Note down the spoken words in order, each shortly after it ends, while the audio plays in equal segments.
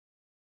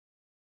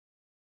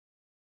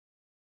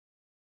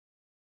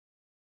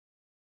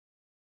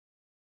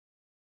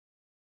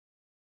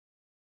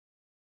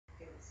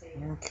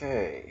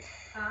Okay.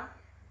 Huh?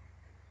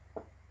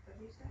 What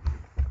did you say?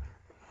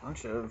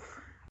 Bunch of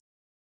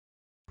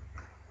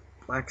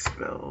black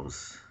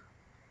spells.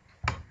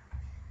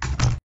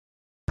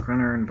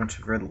 Runner and a bunch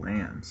of red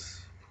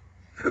lands.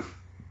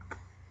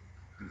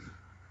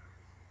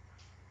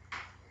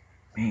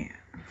 Man.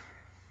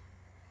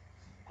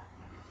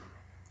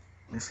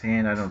 This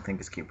hand I don't think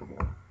is capable.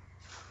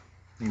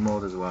 He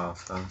mulled as well,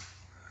 so.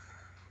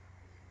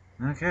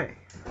 Okay,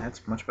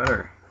 that's much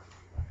better.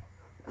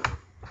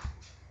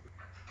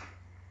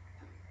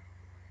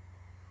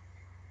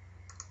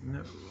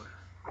 No.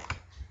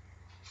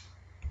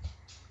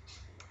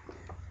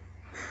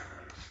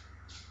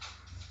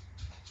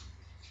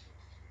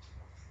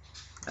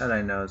 That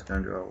I know is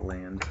going to draw a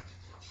land.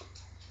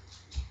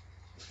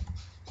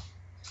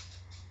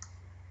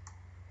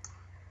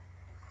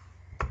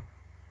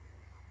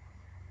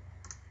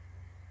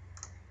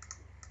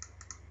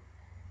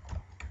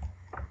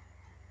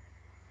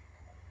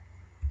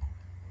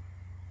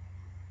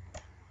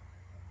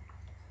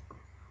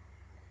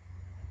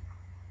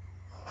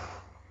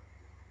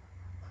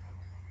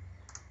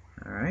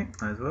 Alright,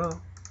 might as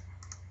well.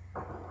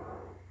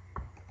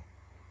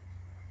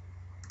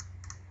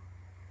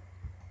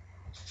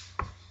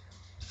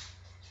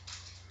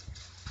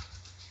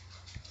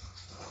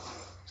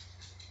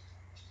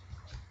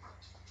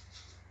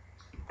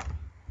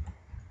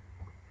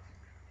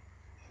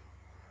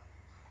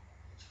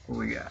 What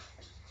we got?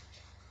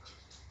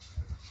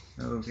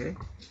 Okay.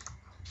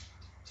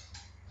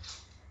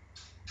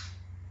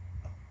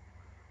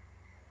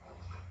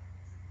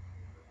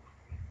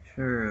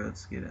 Sure,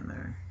 let's get in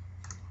there.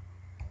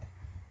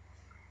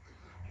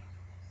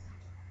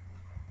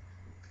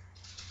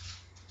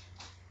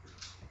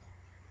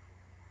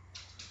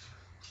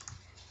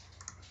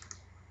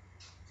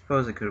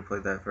 Suppose I could have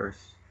played that first.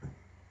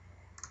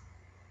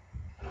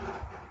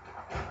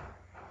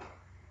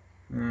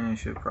 I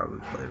should have probably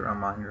played around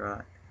Mind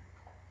Rot.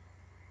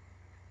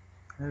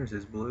 There's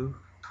his blue.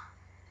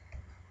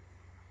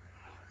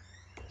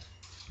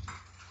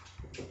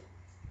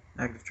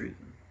 Active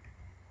treason.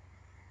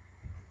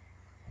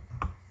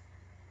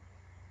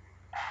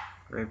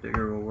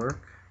 Gravedigger will work.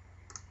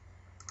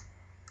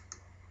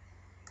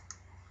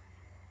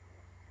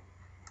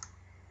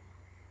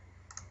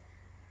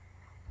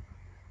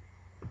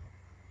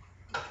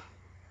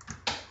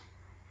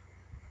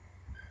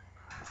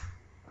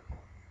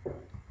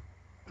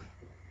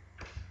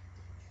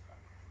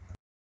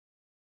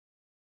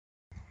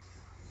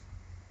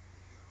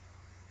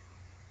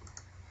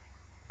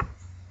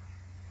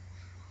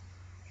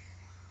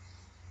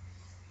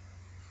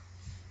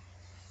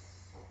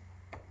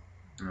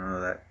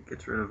 Oh, that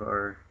gets rid of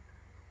our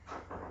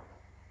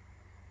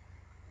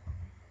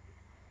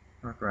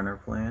Rock Runner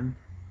plan.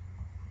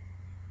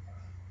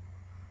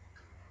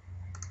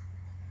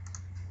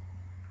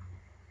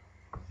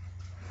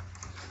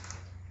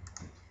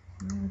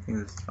 I think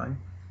this is fine.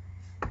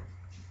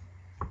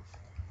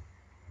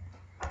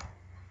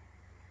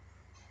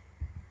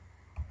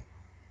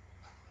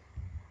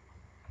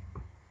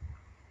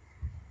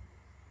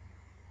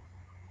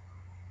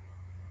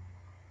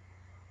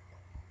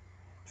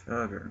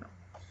 Juggernaut.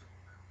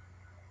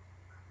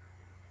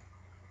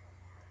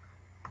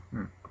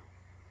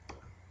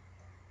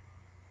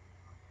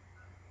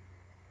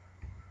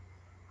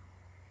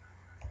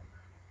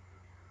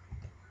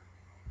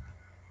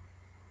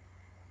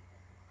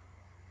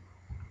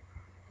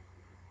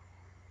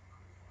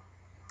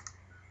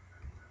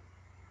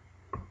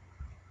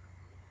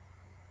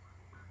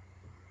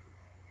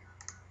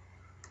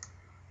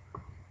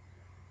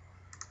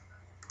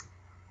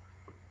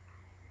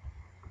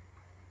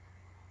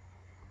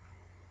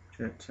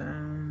 Jet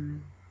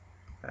 10.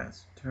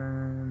 Pass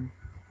turn.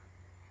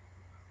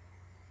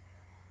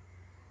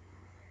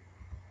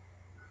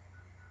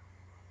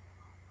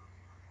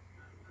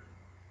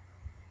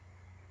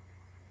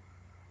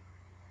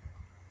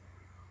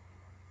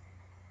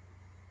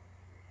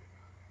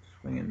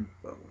 Swinging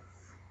both.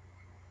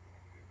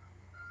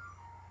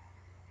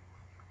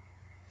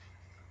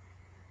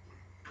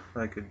 If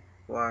I could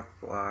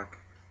block.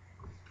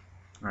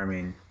 I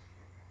mean,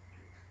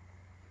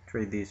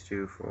 trade these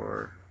two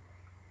for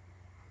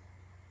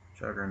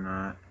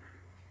Juggernaut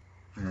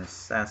and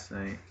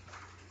assassinate.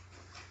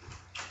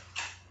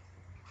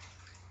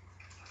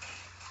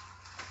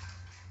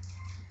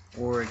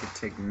 Or I could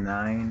take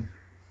 9.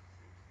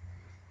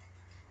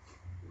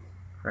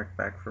 Crack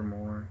back for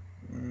more.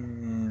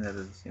 That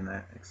doesn't seem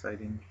that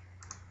exciting.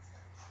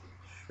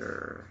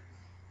 Sure.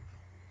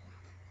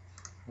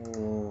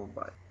 We'll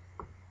buy.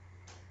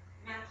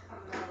 Matt's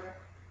coming over.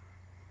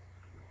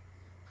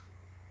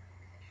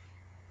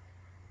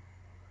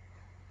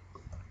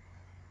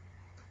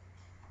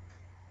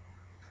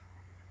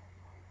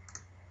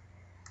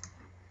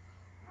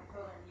 I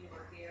told him you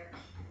were here.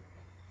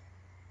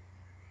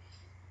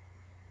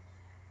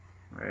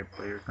 Alright,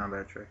 play your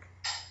combat trick.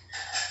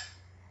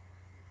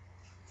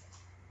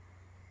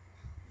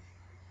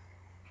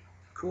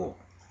 Cool.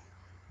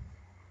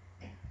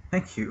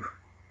 Thank you.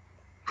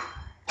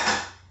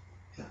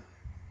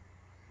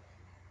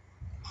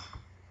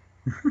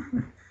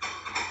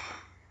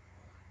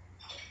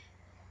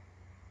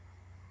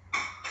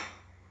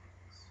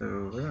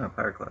 Ooh, we're gonna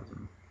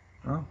pyroclasm.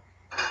 Oh.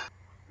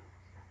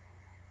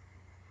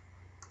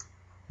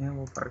 Yeah,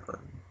 we'll pyroclasm.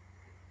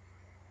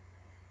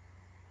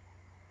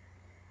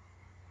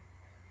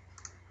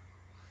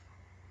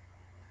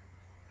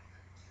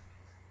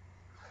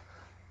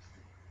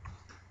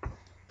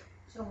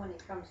 So when he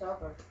comes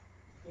over,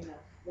 you know,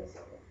 this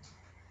will.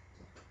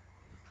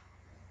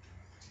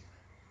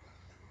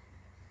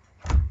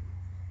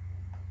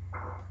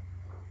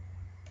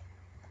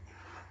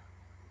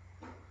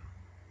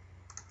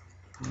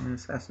 And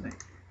assassinate.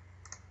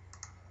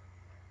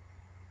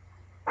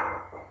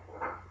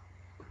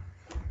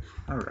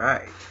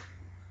 Alright.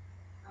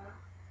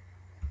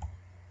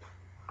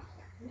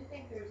 Do you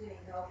think there's any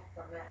help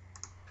from that?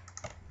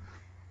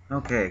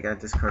 Okay, gotta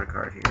discard a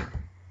card here.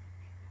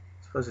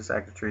 Suppose this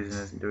active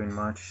treason isn't doing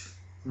much.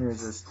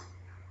 There's just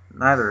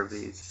neither of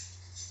these.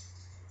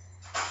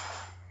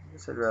 I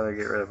guess I'd rather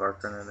get rid of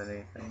Arc Runner than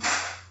anything.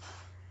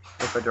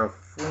 If I draw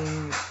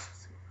Fling,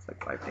 it's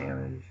like 5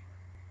 damage.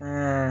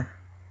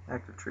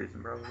 Active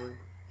treason probably.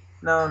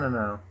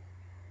 No.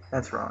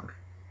 That's wrong.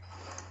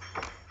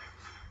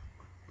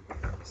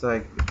 So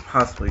I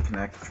possibly can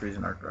active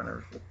treason Arc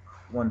Runner with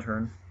 1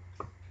 turn.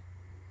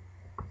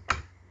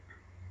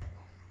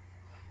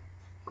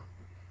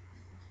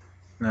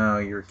 No,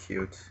 you're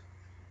cute.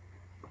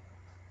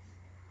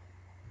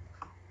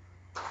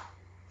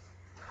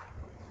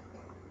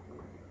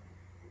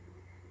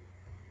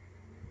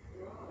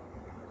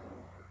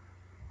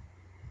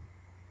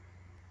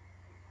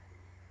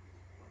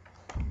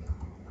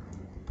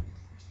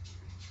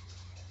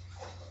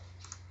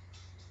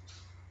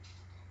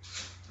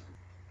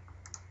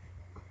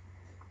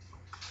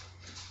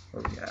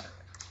 Oh yeah,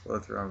 blow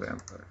through on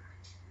Vampire.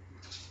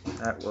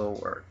 That will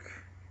work.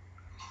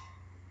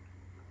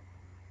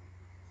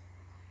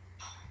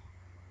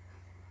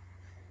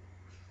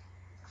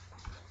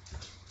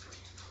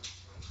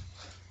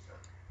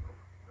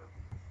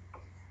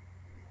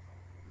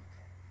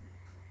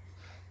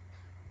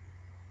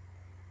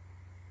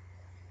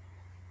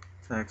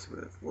 Attacks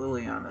with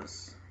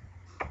Liliana's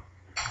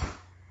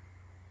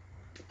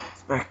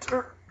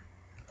Spectre.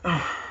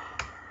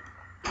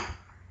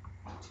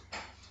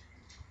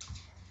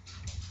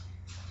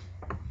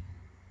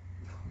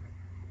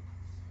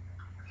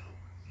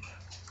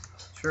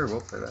 Sure,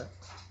 we'll play that.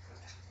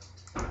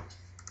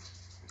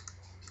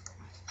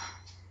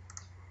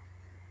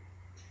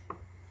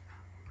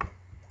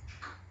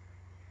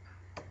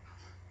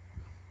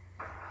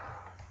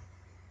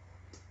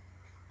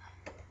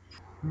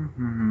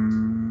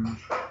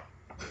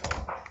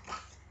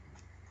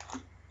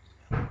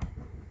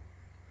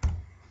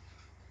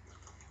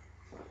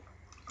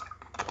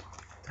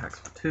 Attacks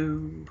for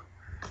 2.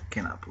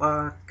 Cannot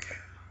block.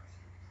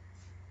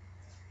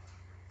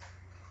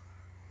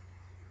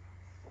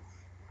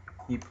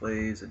 He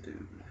plays a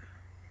dude.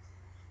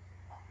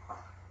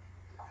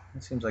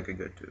 That seems like a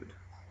good dude.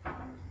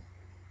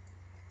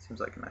 Seems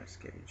like a nice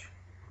gauge.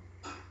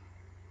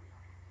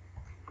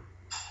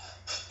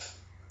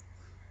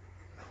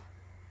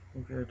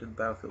 We'll go to the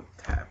battlefield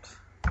tapped.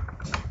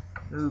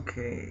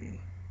 Okay.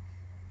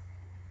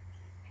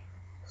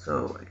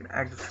 So I can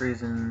active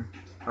treason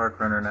Arc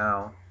Runner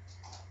now.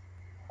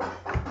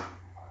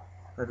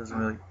 That doesn't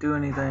really do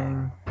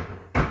anything.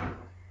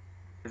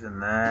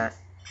 Treason that.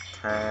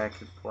 Attack,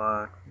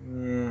 block.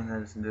 Yeah, that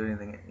doesn't do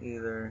anything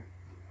either.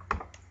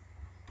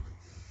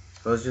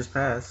 Suppose just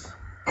pass.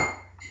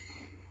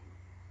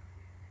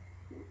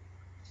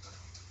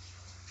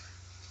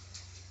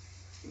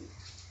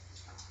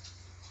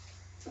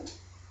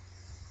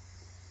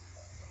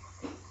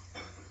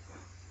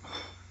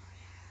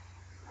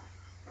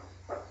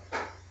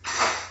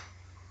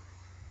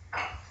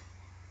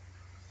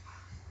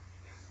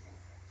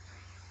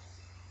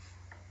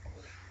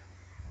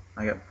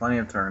 I got plenty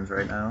of turns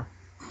right now.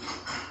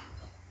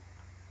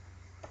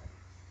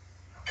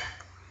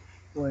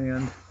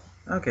 Land.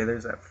 Okay,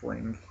 there's that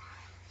fling.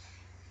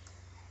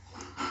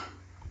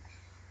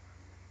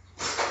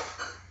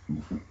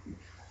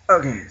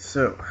 Okay,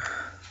 so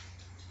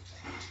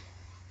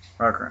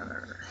Rock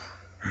Runner.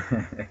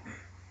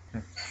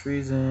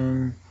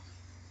 Treason.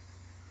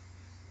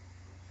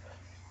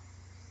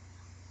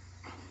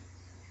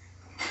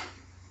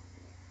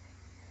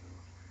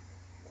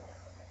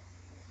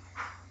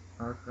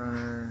 Rock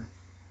Runner.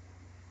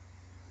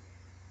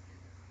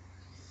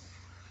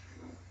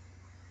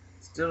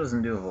 Still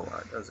doesn't do a whole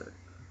lot, does it?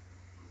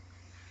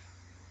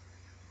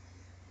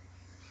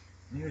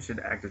 Maybe we should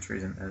active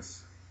treason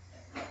this.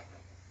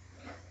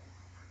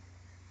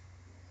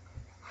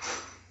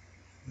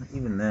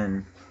 Even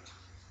then,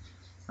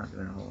 it's not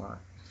doing a whole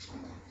lot.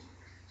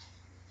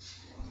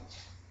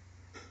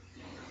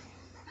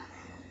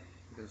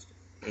 It goes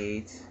to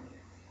 8.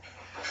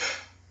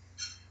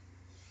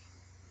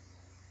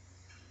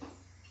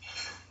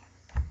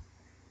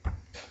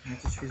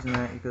 Active treason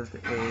that, it goes to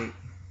 8.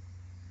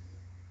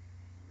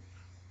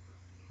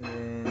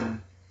 And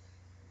then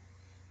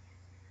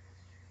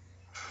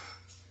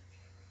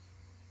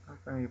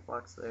how many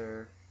blocks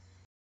there?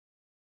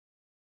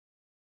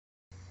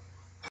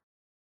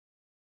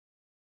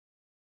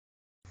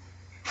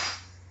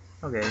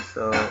 Okay,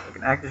 so I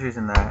can active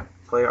using that,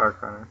 play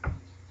Arc Runner,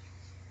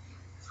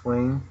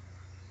 swing,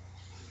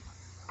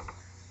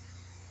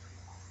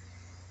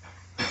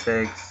 it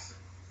takes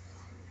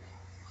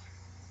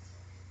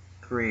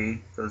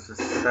 3, goes to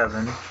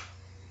 7,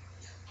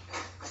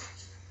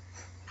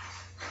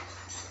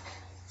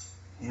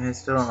 and I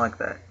still don't like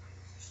that.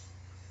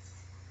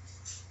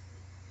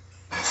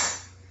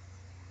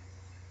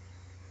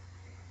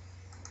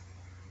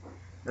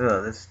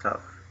 Ugh, this is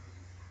tough.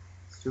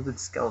 Stupid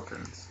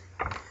skeletons.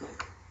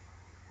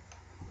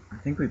 I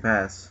think we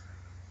pass.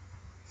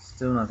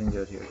 Still nothing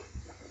good here.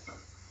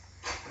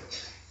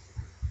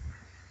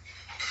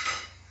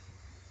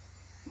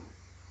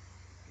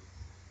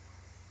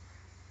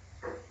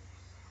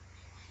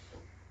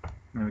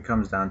 If it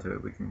comes down to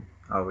it, we can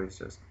always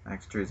just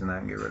axe trees in that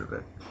and get rid of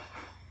it.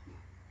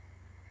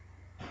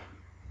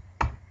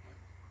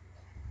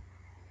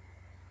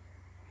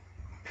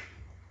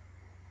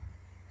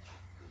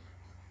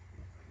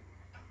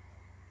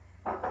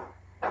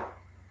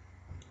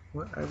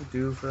 What I would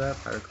do for that,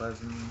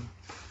 Pyroclasm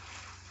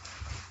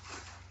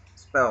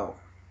spell.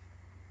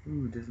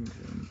 Ooh,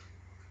 Disenchant.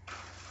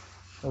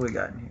 What we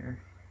got in here?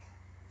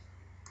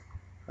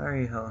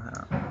 Fiery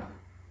Hellhound.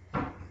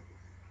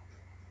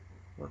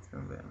 What's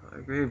going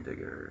Vampire?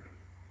 Gravedigger.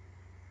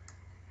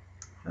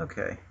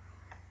 Okay.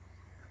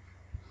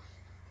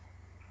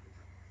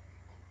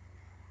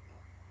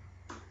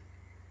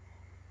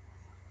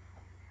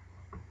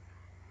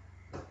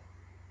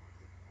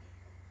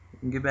 We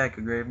can get back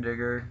a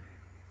Gravedigger.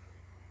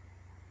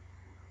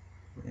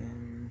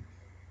 And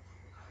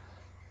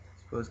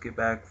suppose get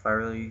back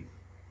Fiery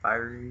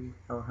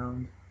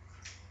Hellhound.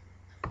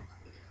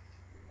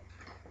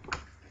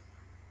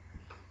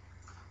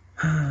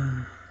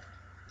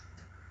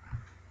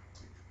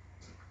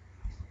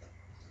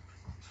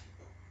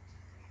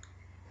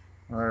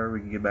 Or we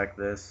can get back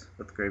this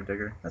with the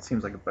Gravedigger. That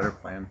seems like a better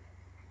plan.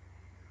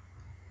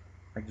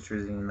 Like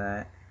choosing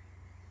that.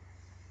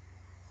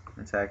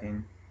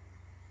 Attacking.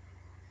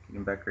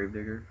 Getting back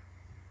Gravedigger.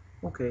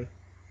 Okay.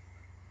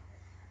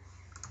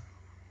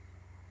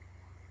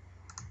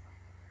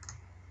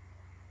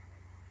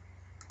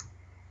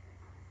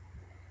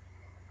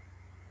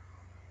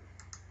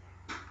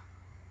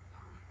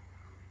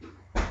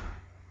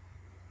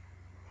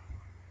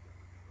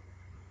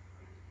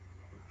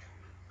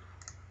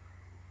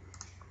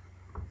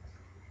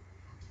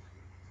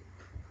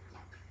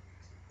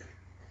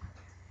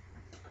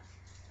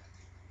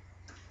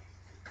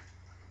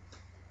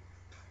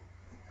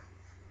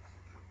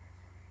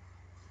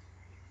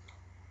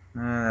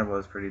 That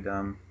was pretty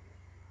dumb.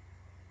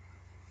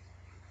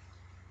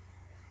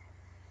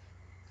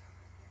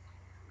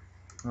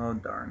 Oh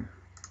darn.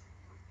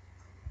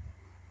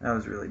 That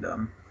was really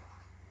dumb.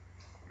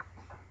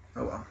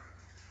 Oh well.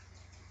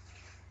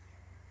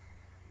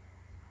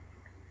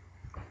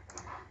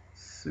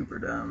 Super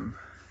dumb.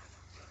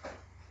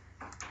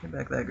 Get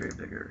back that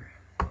Gravedigger.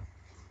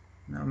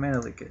 Now Mana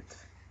Leak it.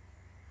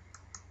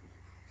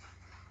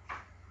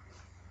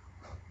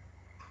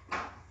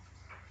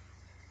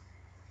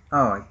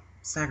 Oh, I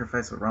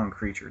sacrificed the wrong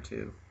creature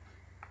too.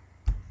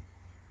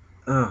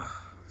 Ugh,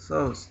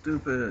 so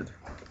stupid.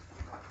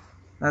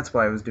 That's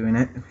why I was doing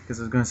it, because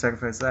I was going to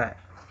sacrifice that.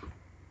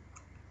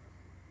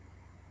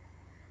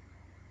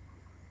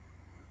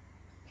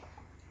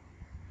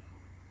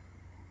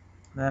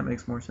 That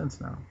makes more sense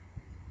now.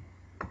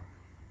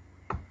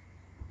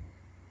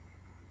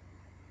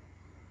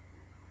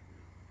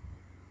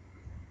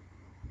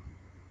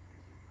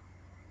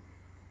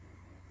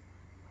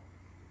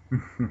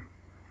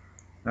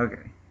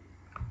 Okay.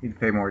 Need to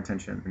pay more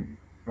attention and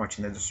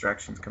watching the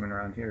distractions coming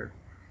around here.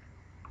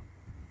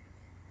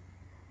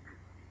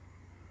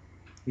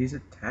 He's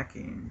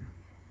attacking.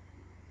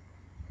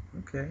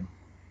 Okay.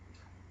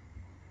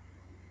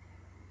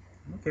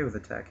 I'm okay with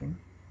attacking.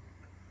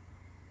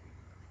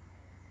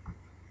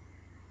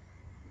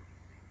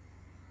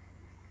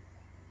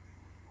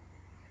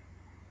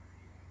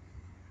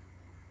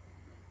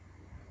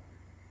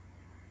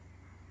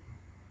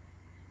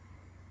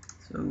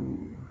 So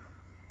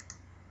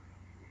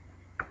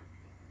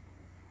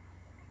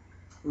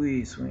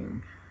we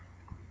swing.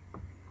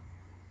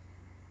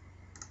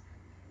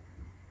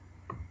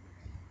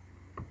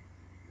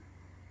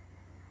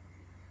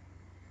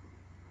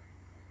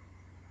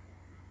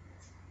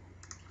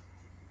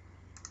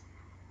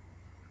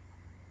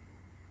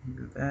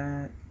 Do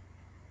that.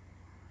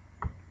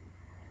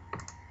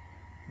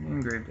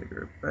 And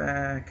Gravedigger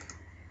back.